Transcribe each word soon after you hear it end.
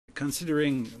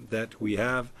considering that we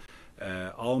have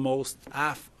almost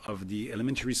half of the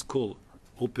elementary school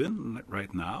open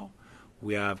right now,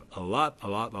 we have a lot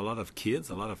of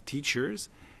kids, a lot of teachers,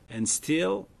 and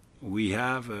still we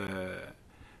have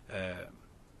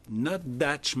not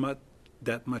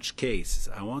that much cases.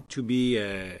 I want to be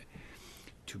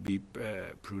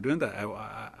prudent.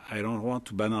 I don't want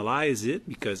to banalize it,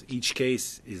 because each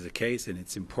case is a case and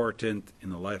it's important in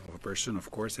the life of a person,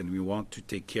 of course, and we want to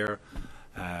take care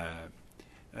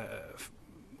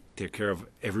of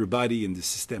everybody in the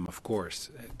system, of course,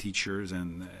 teachers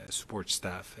and support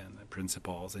staff and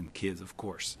principals and kids, of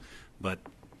course. But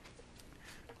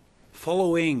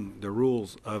following the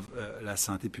rules of la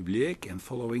santé publique and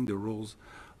following the rules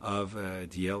of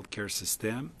the healthcare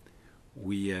system,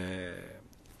 we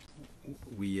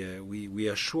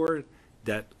assure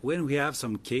that when we have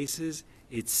some cases,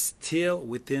 it's still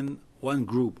within one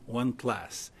group, one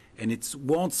class, and it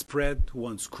won't spread to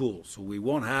one school. So we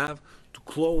won't have to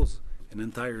close an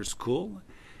entire school,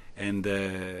 and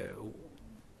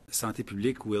Santé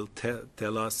Publique will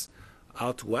tell us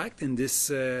how to act in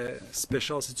this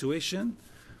special situation.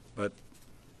 But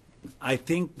I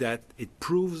think that it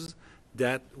proves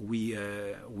that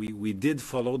we did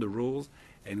follow the rules,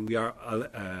 and we are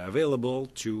available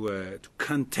to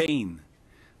contain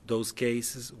those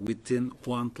cases within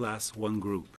one class, one group.